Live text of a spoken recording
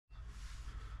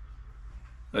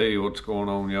Hey, what's going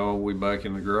on, y'all? We back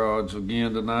in the garage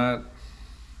again tonight.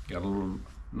 Got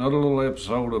another little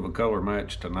episode of a color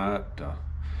match tonight. I'm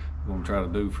gonna try to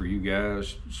do for you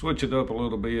guys. Switch it up a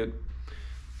little bit.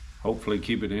 Hopefully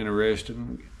keep it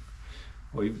interesting.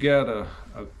 We've got a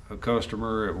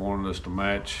customer that wanted us to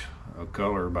match a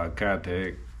color by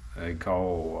Kitech they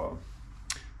call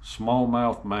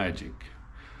Smallmouth Magic.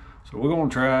 So we're gonna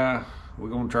try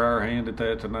our hand at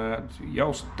that tonight. So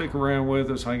y'all stick around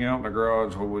with us, hang out in the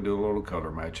garage while we do a little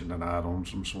color matching tonight on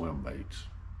some swim baits.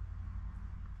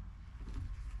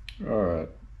 All right,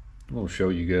 I'm gonna show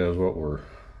you guys what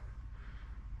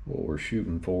we're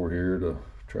shooting for here to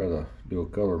try to do a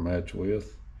color match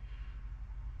with.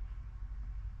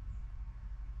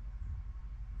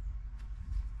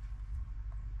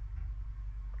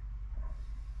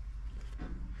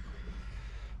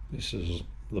 This is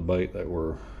the bait that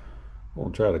we're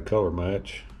gonna try to color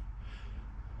match.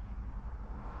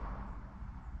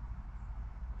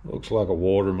 Looks like a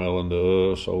watermelon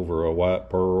to us over a white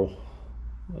pearl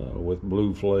with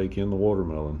blue flake in the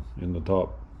watermelon in the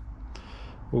top.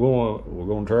 We're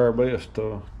gonna try our best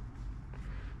to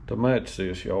match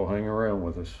this. Y'all hang around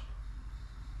with us.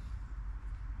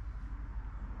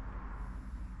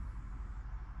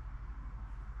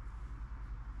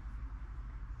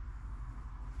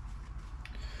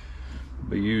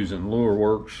 Be using Lure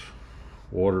Works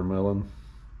watermelon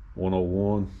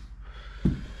 101.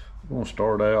 I'm gonna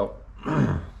start out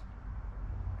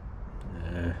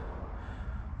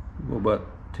go about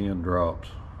 10 drops.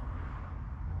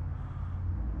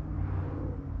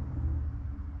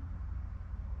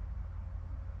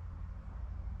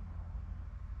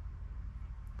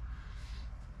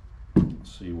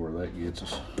 Let's see where that gets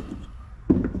us.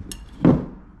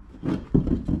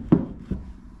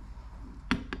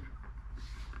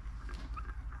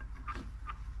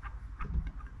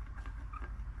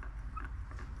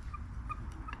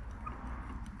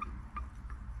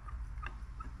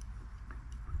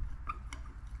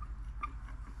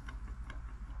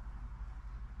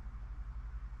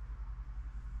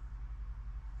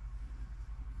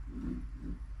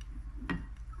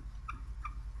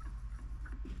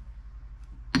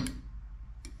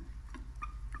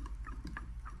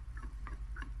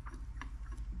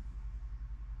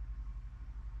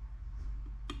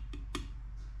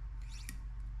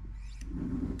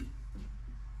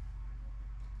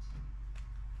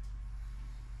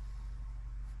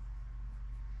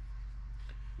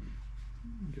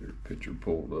 Get our picture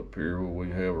pulled up here where we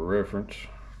have a reference.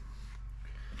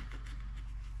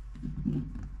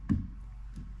 I'm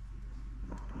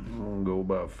gonna go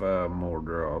about 5 more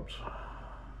drops.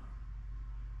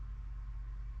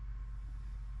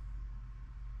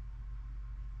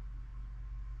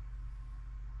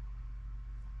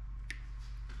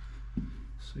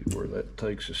 See where that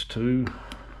takes us to.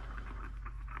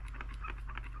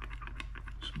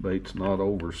 This bait's not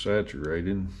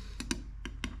oversaturated.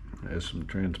 Has some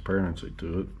transparency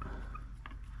to it.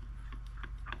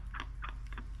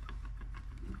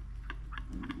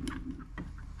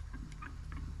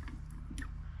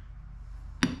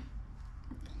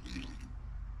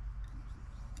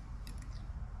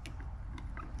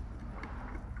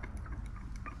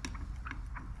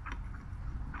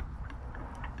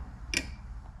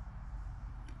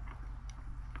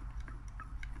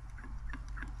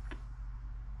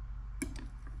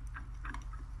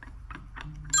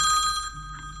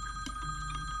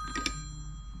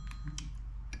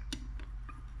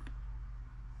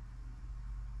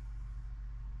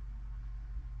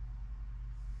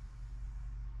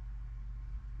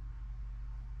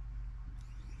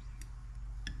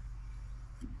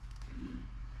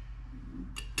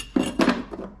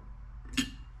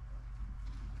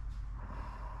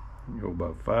 Go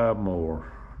about 5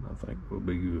 more. I think we'll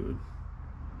be good.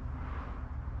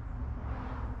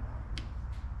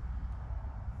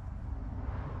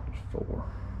 There's 4,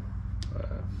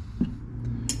 5.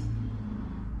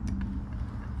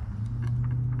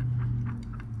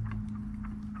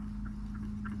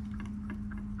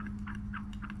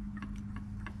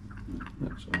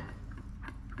 That's all.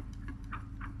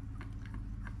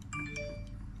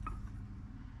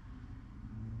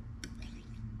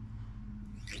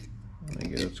 I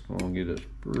think that's going to get us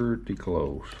pretty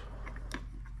close.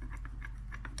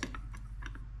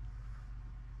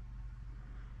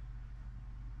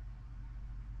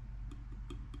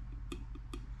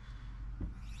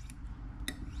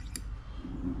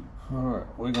 All right,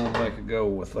 we're going to make a go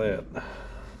with that.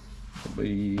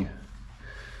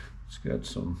 It's got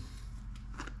some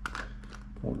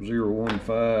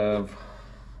 0.015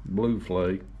 blue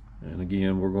flake, and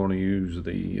again we're going to use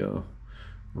the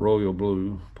Royal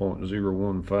Blue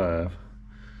 0.015.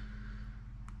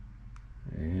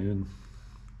 And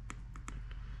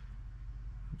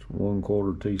it's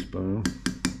 1/4 teaspoon.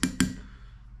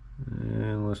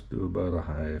 And let's do about a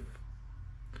half.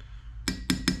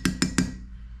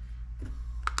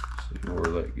 See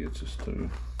where that gets us to.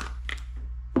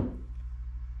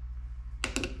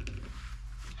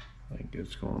 I think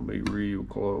it's going to be real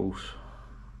close.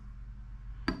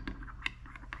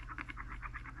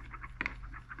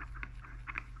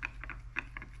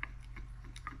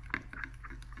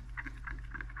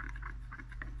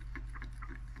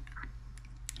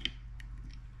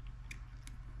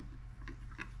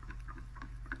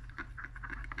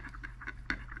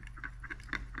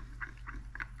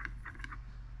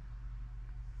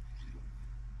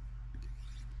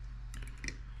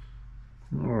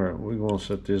 Alright, we're going to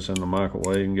set this in the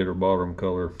microwave and get our bottom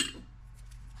color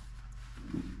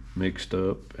mixed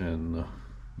up and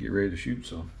get ready to shoot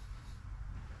some.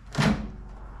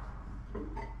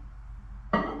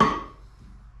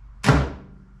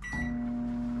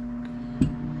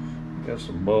 Got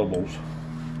some bubbles.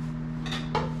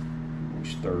 We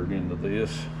stir it into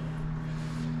this.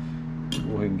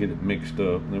 Go ahead and get it mixed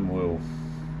up, and then we'll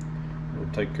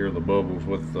take care of the bubbles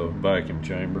with the vacuum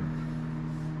chamber.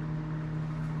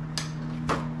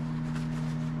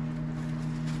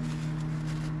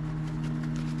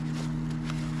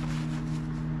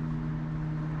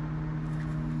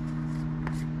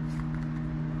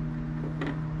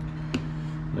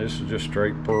 This is just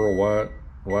straight pearl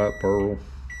white pearl.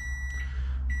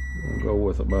 We'll go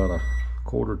with about a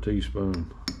 1/4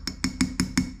 teaspoon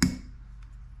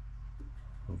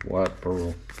of white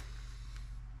pearl.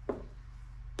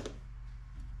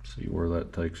 See where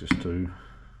that takes us to.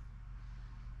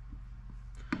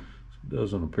 It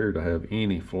doesn't appear to have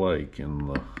any flake in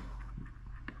the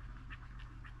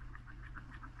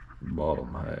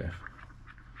bottom half.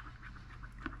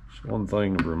 It's one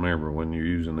thing to remember when you're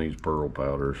using these pearl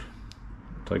powders.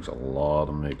 It takes a lot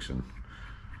of mixing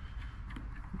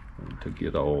to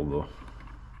get all the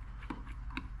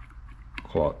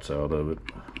clots out of it.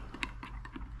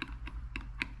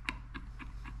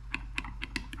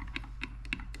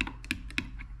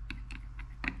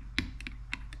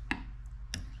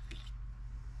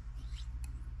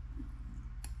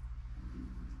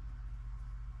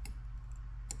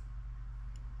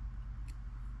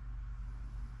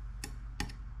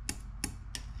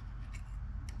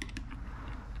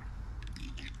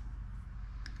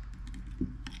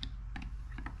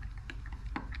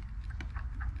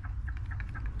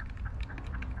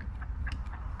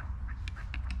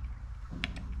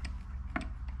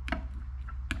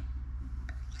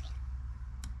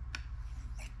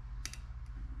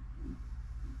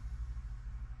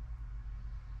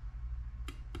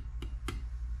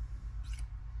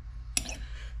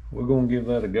 We're going to give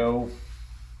that a go,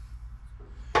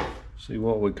 see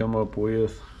what we come up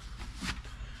with.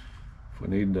 If we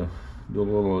need to do a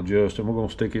little adjusting, we're going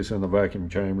to stick this in the vacuum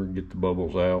chamber and get the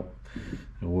bubbles out,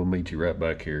 and we'll meet you right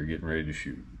back here getting ready to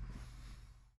shoot.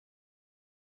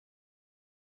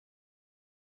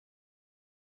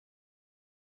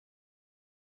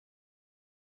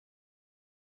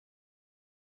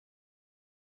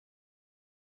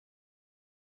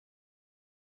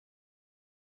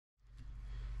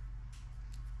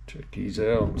 Check these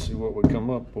out and see what we come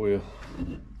up with.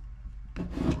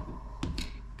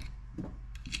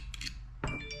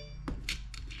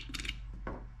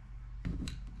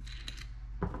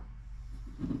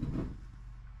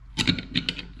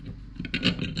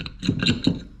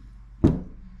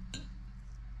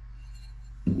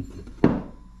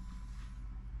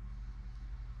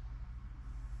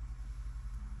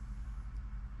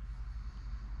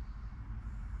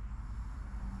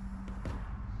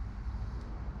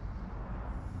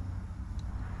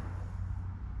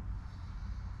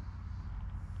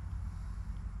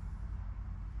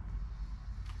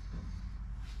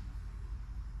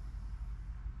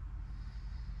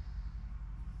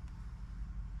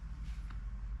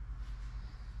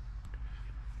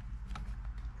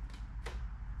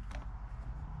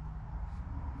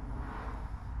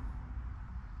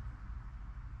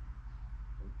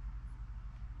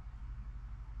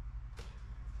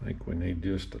 I think we need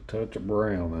just a touch of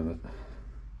brown in it.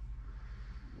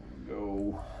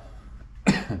 We'll go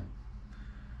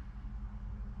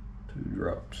 2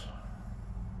 drops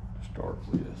to start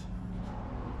with.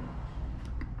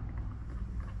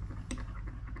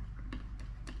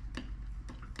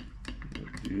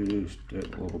 Just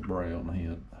that little brown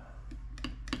hint.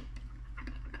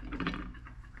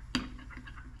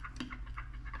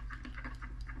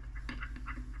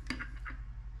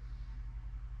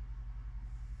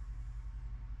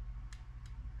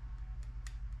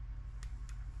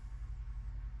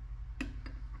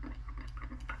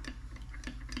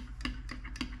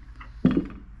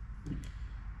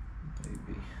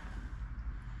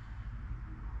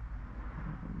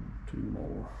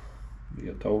 more. Be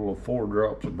a total of 4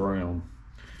 drops of brown.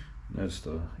 That's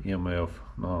the MF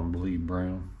non-bleed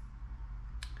brown.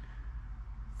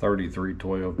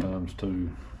 3312 times 2.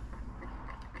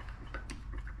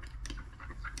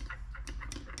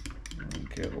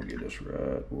 Okay, that'll get us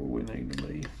right where we need to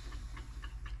be.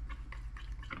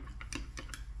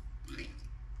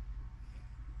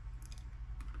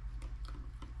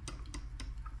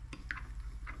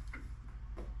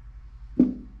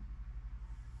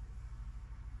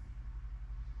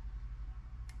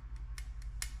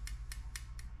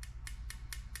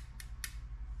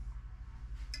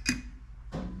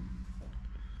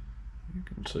 You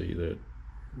can see that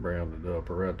browned it up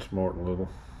right smart and little.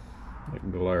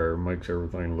 That glare makes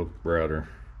everything look brighter.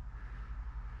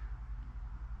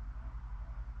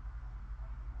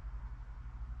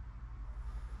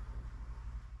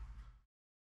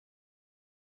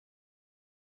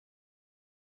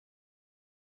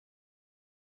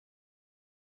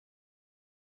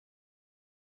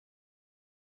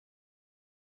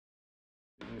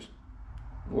 Just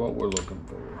what we're looking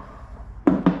for.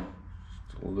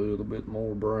 Just a little bit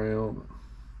more brown.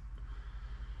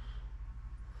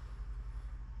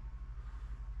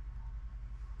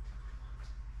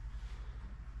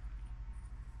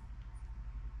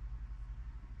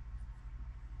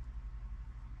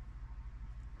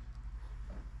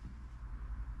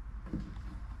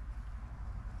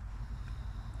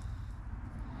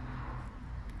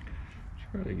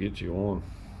 Try to get you on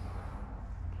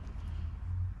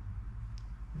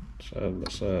side by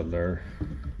side there.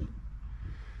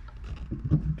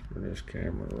 Turn this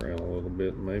camera around a little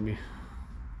bit maybe.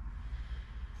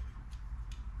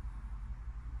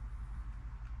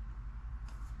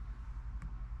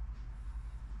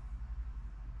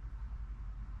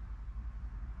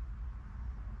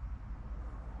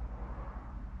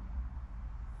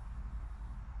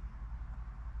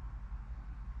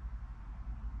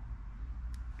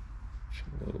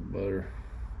 A little better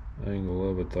angle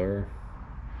of it there.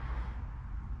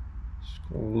 It's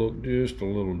gonna look just a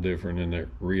little different in that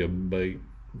rib bait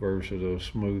versus a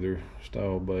smoother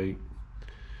style bait.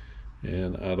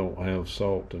 And I don't have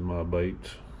salt in my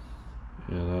baits,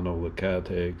 and I know the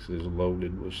Kitex is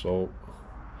loaded with salt,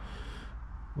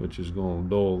 which is gonna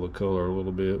dull the color a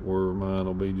little bit, where mine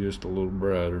will be just a little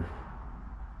brighter.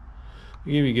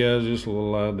 Give you guys just a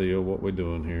little idea of what we're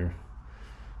doing here.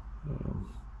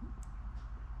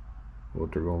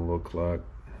 What they're gonna look like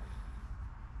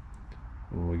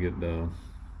when we get done.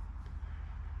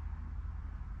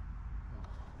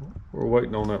 We're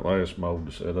waiting on that last mold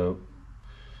to set up.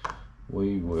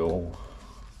 We will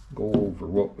go over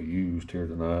what we used here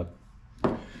tonight.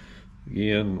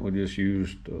 Again, we just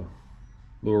used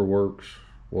Lure Works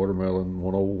Watermelon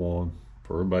 101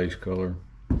 for a base color.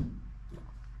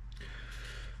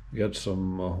 Got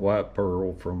some white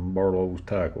pearl from Barlow's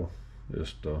Tackle,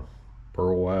 just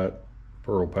pearl white.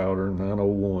 Pearl powder,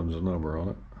 901's the number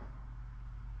on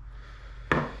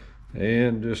it.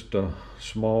 And just a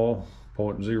small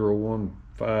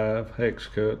 0.015 hex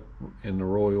cut in the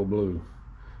royal blue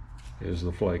is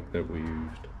the flake that we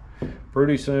used.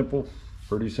 Pretty simple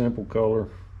color.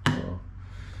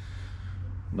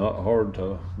 Not hard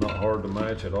to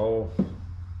match at all.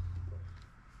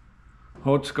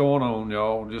 What's going on,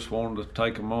 y'all? Just wanted to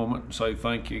take a moment and say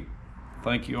thank you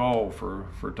all for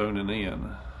tuning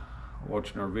in,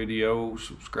 watching our videos,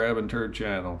 subscribing to our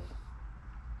channel.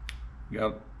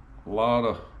 Got a lot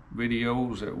of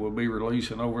videos that we'll be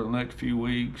releasing over the next few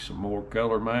weeks. Some more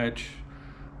color match,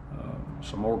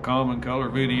 some more common color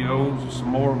videos, some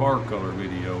more of our color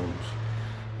videos,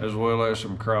 as well as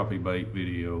some crappie bait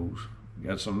videos.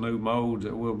 Got some new modes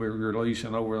that we'll be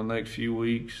releasing over the next few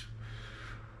weeks.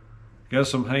 Got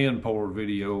some hand pour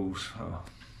videos.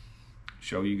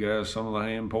 Show you guys some of the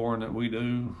hand pouring that we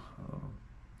do.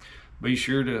 Be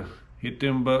sure to hit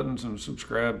them buttons and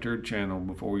subscribe to our channel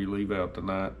before you leave out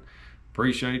tonight.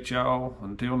 Appreciate y'all.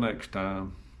 Until next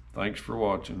time, thanks for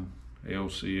watching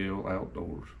LCL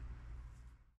Outdoors.